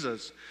to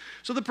Jesus.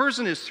 So the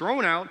person is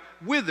thrown out,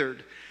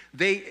 withered.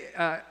 They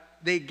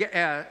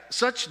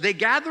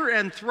gather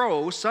and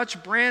throw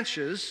such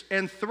branches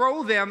and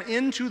throw them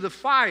into the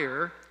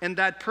fire, and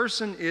that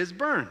person is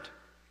burned.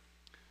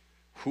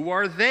 Who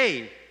are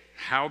they?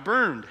 How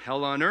burned?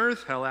 Hell on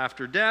earth, hell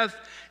after death.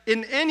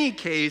 In any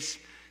case,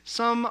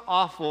 some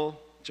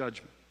awful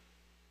judgment.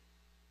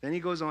 Then he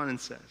goes on and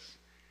says,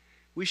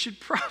 we should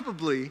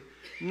probably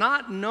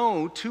not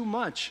know too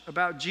much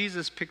about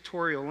Jesus'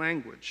 pictorial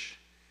language,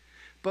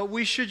 but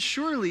we should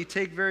surely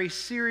take very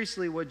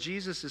seriously what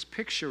Jesus is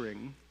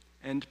picturing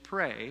and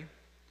pray,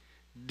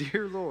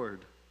 dear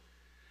Lord,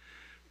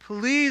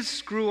 please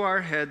screw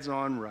our heads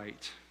on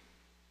right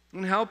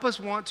and help us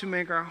want to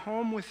make our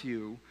home with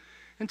you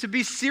and to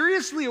be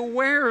seriously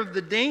aware of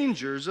the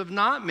dangers of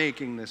not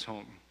making this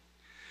home,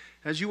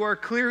 as you are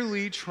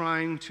clearly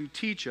trying to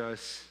teach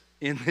us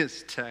in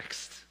this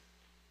text.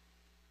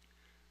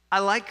 I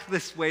like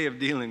this way of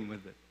dealing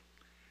with it.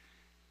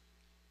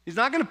 He's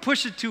not going to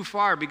push it too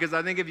far, because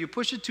I think if you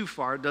push it too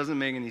far, it doesn't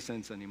make any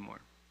sense anymore.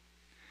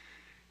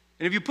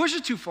 And if you push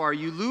it too far,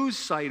 you lose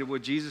sight of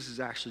what Jesus is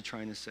actually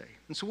trying to say.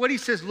 And so what he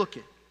says, look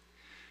at,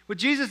 what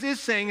Jesus is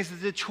saying is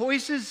that the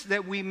choices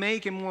that we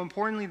make, and more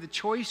importantly, the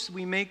choice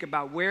we make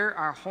about where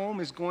our home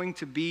is going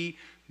to be,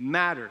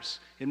 matters.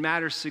 It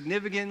matters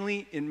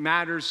significantly, it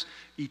matters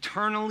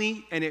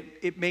eternally, and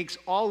it makes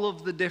all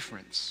of the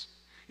difference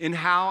in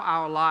how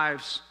our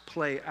lives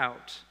play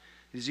out.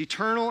 There's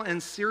eternal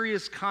and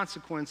serious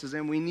consequences,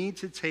 and we need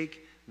to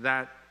take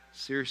that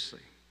seriously.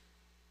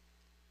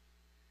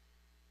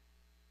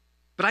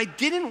 But I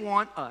didn't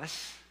want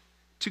us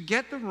to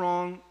get the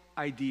wrong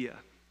idea,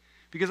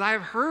 because I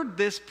have heard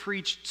this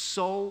preached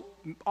so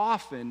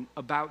often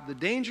about the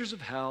dangers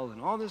of hell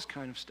and all this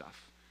kind of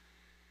stuff.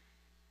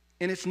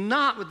 And it's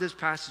not what this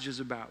passage is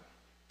about.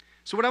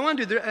 So what I want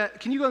to do,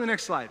 can you go to the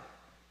next slide?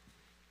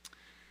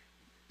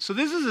 So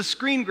this is a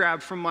screen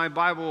grab from my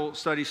Bible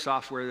study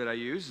software that I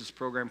use, this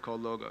program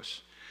called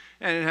Logos.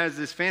 And it has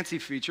this fancy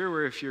feature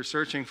where if you're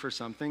searching for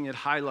something, it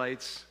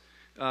highlights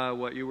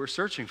what you were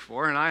searching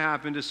for. And I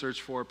happened to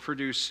search for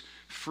produce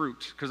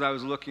fruit, because I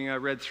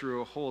read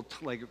through a whole,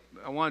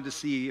 I wanted to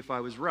see if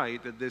I was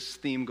right, that this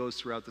theme goes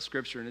throughout the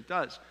scripture, and it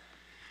does.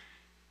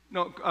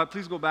 No,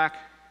 please go back.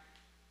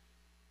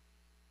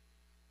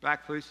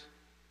 Back, please.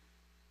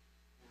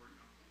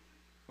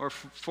 Or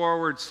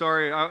forward,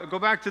 sorry. Go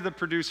back to the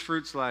produce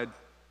fruit slide.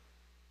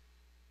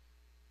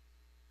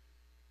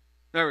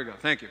 There we go,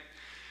 thank you.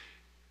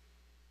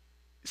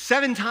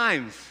 7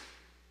 times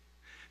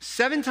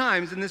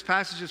in this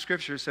passage of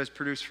Scripture it says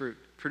produce fruit,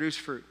 produce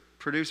fruit,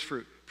 produce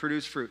fruit,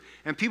 produce fruit.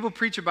 And people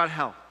preach about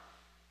hell.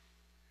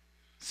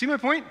 See my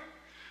point?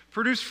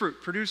 Produce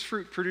fruit, produce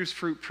fruit, produce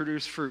fruit,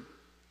 produce fruit.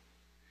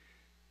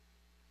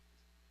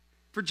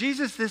 For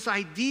Jesus, this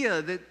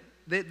idea that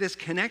this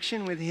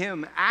connection with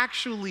him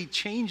actually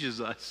changes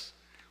us.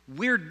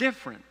 We're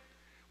different.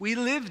 We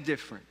live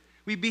different.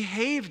 We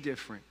behave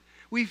different.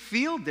 We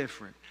feel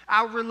different.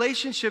 Our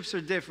relationships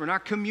are different. Our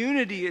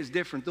community is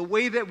different. The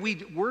way that we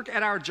work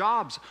at our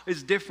jobs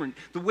is different.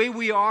 The way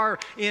we are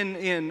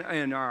in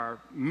our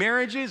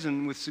marriages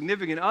and with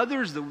significant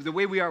others, the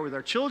way we are with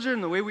our children,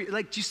 the way we,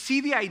 do you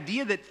see the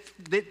idea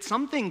that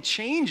something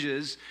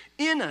changes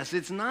in us?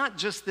 It's not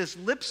just this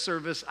lip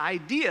service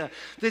idea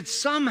that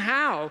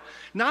somehow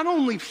not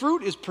only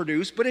fruit is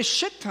produced, but a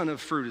shit ton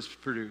of fruit is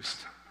produced.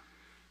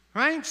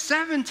 Right?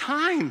 7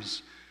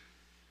 times.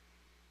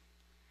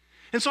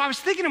 And so I was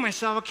thinking to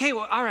myself, okay,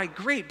 well, all right,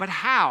 great, but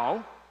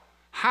how?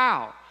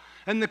 How?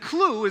 And the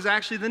clue is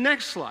actually the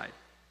next slide.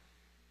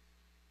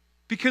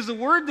 Because the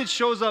word that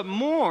shows up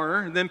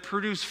more than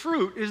produce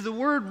fruit is the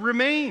word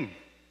remain.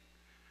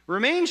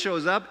 Remain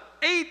shows up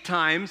 8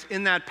 times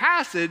in that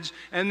passage,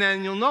 and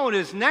then you'll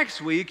notice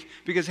next week,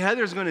 because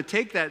Heather's going to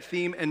take that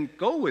theme and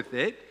go with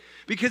it,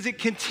 because it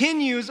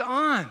continues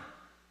on.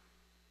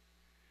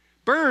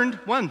 Burned,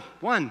 one.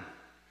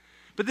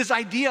 But this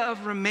idea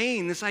of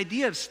remain, this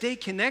idea of stay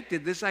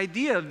connected, this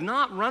idea of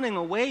not running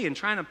away and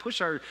trying to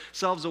push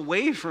ourselves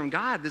away from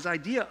God, this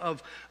idea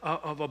of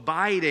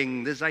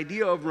abiding, this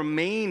idea of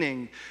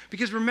remaining.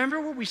 Because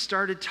remember what we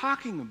started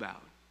talking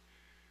about.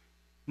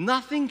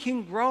 Nothing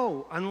can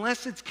grow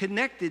unless it's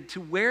connected to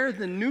where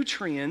the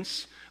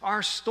nutrients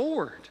are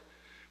stored,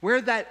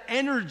 where that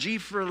energy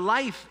for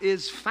life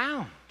is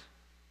found.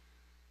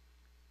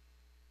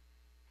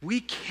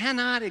 We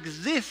cannot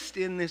exist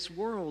in this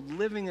world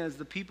living as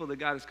the people that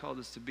God has called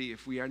us to be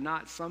if we are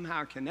not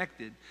somehow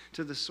connected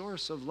to the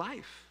source of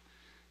life,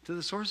 to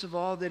the source of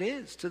all that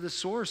is, to the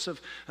source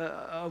of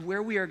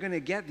where we are going to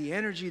get the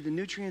energy, the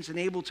nutrients, and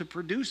able to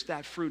produce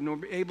that fruit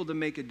and able to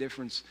make a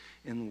difference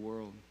in the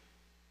world.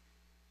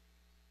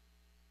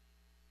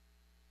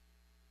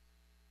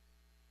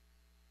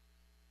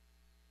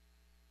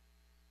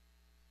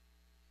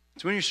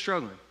 So when you're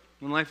struggling,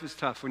 when life is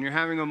tough, when you're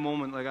having a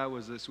moment like I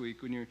was this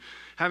week, when you're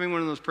having one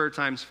of those prayer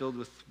times filled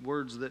with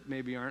words that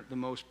maybe aren't the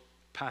most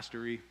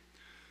pastory,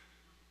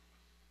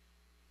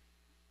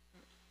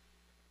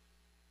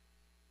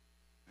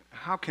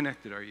 how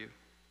connected are you?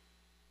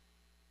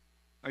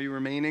 Are you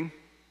remaining?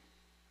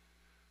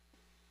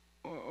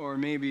 Or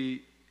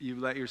maybe you've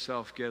let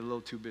yourself get a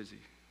little too busy.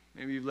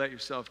 Maybe you've let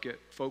yourself get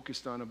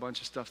focused on a bunch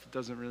of stuff that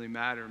doesn't really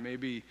matter.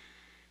 Maybe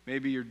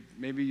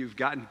you've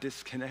gotten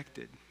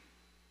disconnected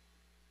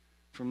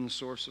from the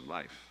source of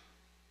life.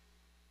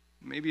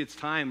 Maybe it's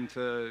time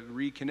to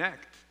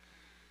reconnect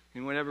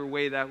in whatever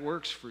way that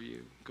works for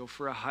you. Go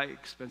for a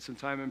hike, spend some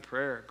time in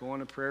prayer, go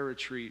on a prayer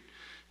retreat,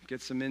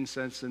 get some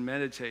incense and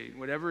meditate.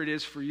 Whatever it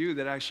is for you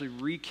that actually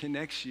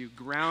reconnects you,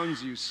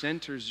 grounds you,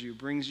 centers you,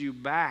 brings you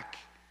back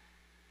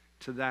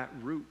to that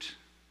root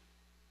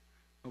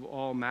of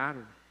all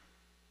matter.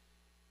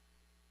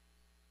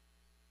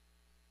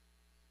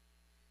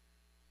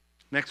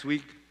 Next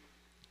week,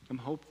 I'm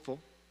hopeful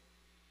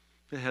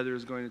that Heather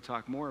is going to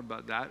talk more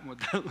about that and what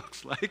that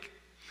looks like.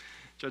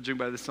 Judging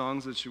by the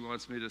songs that she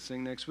wants me to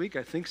sing next week,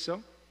 I think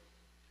so.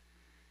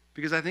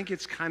 Because I think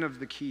it's kind of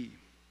the key.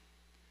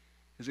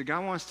 Is that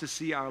God wants to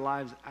see our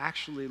lives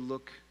actually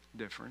look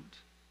different.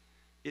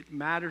 It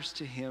matters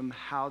to Him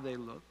how they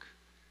look.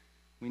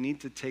 We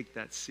need to take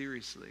that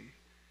seriously.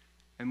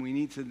 And we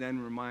need to then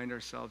remind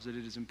ourselves that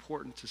it is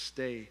important to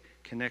stay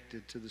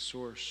connected to the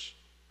source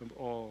of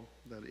all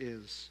that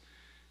is,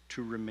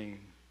 to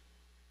remain.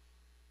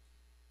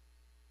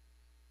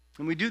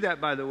 And we do that,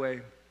 by the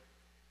way,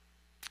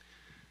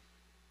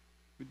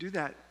 we do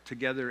that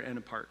together and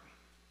apart.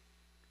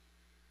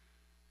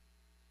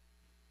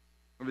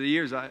 Over the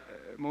years,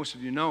 most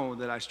of you know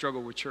that I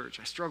struggle with church.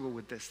 I struggle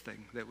with this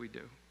thing that we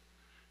do.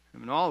 I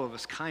mean, all of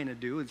us kind of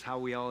do. It's how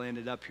we all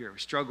ended up here. We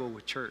struggle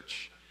with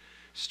church.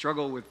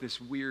 Struggle with this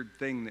weird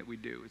thing that we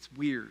do. It's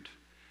weird.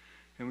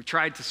 And we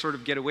tried to sort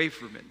of get away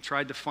from it,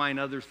 tried to find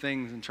other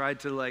things, and tried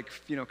to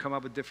come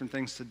up with different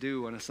things to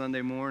do on a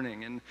Sunday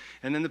morning.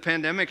 And then the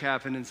pandemic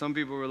happened, and some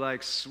people were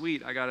like,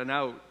 sweet, I got an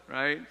out,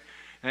 right?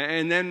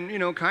 And then,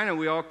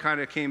 we all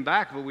kind of came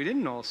back, but we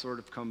didn't all sort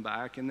of come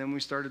back. And then we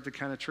started to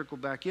kind of trickle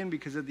back in,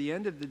 because at the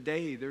end of the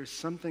day, there's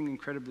something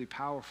incredibly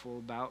powerful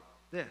about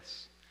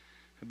this,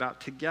 about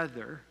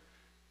together.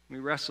 We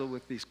wrestle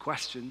with these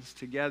questions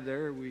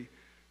together. We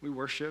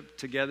worship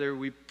together,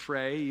 we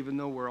pray, even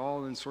though we're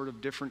all in sort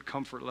of different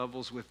comfort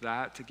levels with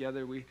that.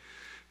 Together we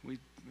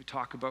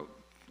talk about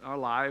our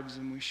lives,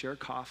 and we share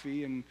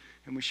coffee, and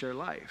we share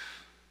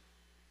life.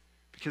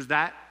 Because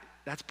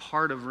that's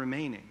part of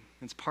remaining.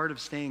 It's part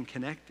of staying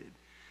connected.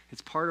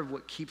 It's part of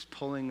what keeps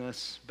pulling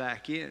us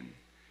back in.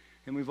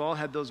 And we've all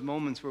had those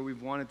moments where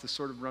we've wanted to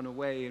sort of run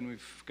away, and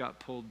we've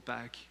got pulled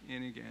back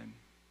in again.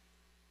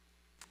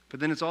 But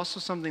then it's also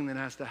something that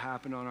has to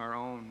happen on our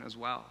own as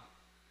well.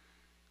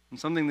 And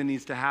something that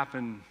needs to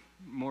happen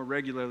more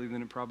regularly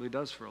than it probably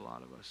does for a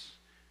lot of us,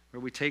 where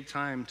we take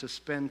time to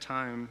spend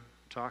time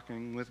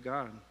talking with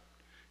God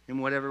in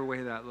whatever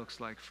way that looks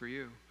like for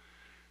you.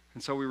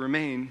 And so we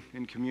remain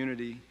in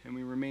community, and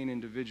we remain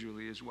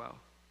individually as well.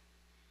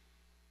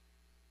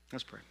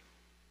 Let's pray.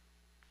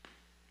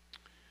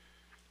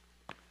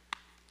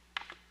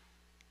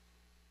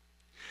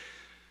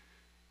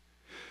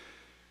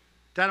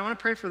 Dad, I want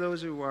to pray for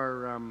those who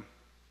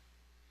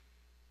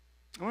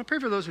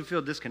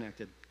feel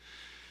disconnected.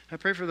 I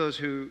pray for those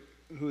who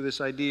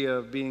this idea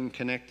of being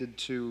connected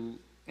to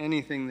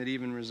anything that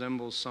even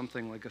resembles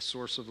something like a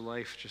source of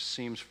life just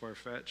seems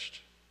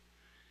far-fetched.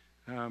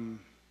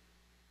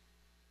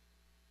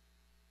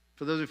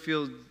 For those who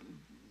feel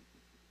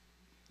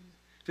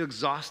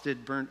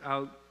exhausted, burnt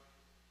out,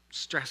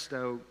 stressed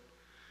out,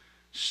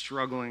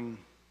 struggling.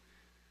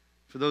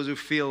 For those who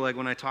feel like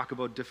when I talk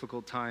about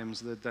difficult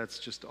times that that's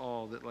just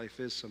all that life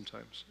is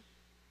sometimes.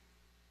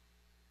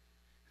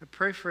 I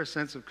pray for a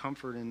sense of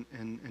comfort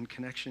and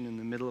connection in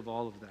the middle of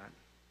all of that.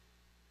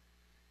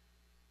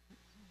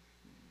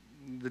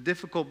 The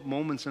difficult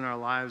moments in our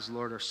lives,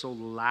 Lord, are so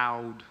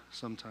loud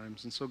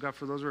sometimes. And so, God,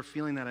 for those who are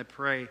feeling that, I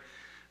pray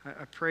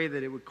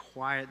that it would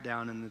quiet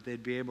down and that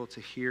they'd be able to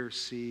hear,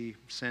 see,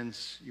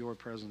 sense your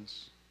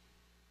presence.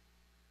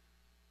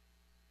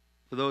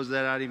 For those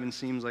that even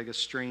seems like a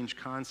strange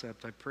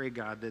concept, I pray,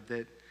 God,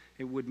 that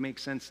it would make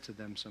sense to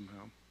them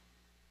somehow.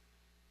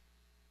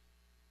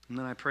 And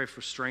then I pray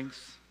for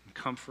strength and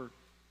comfort.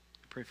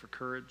 I pray for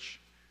courage.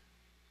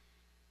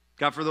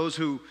 God, for those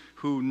who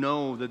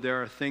know that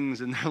there are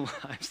things in their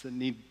lives that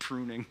need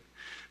pruning,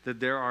 that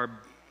there are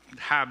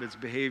habits,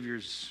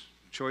 behaviors,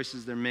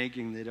 choices they're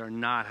making that are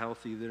not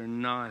healthy, that are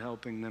not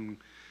helping them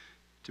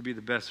to be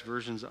the best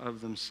versions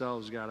of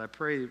themselves, God. I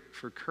pray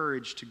for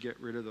courage to get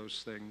rid of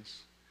those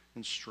things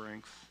and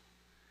strength.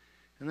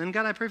 And then,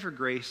 God, I pray for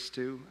grace,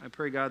 too. I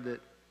pray, God,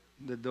 that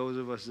those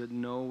of us that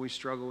know we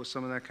struggle with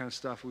some of that kind of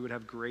stuff, we would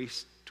have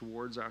grace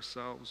towards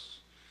ourselves.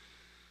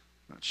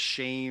 Not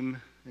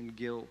shame and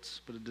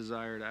guilt, but a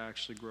desire to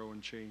actually grow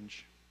and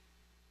change.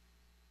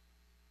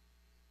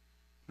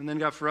 And then,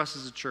 God, for us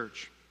as a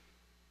church,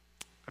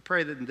 I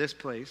pray that in this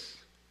place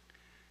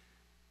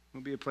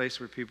will be a place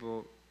where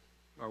people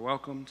are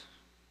welcomed,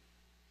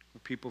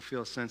 where people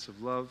feel a sense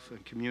of love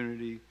and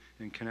community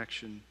and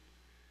connection.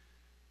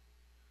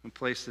 A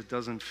place that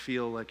doesn't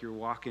feel like you're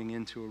walking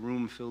into a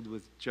room filled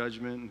with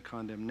judgment and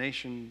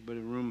condemnation, but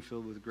a room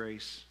filled with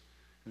grace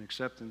and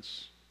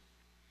acceptance.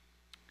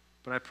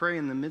 But I pray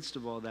in the midst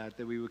of all that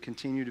we would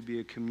continue to be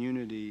a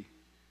community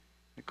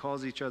that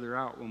calls each other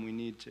out when we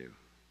need to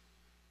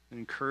and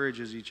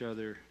encourages each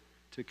other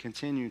to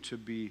continue to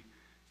be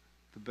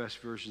the best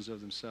versions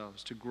of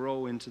themselves, to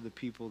grow into the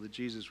people that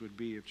Jesus would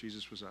be if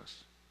Jesus was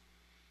us.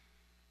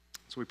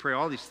 So we pray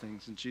all these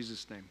things in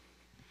Jesus' name.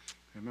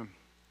 Amen.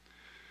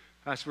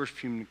 Ask the worship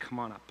team to come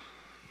on up.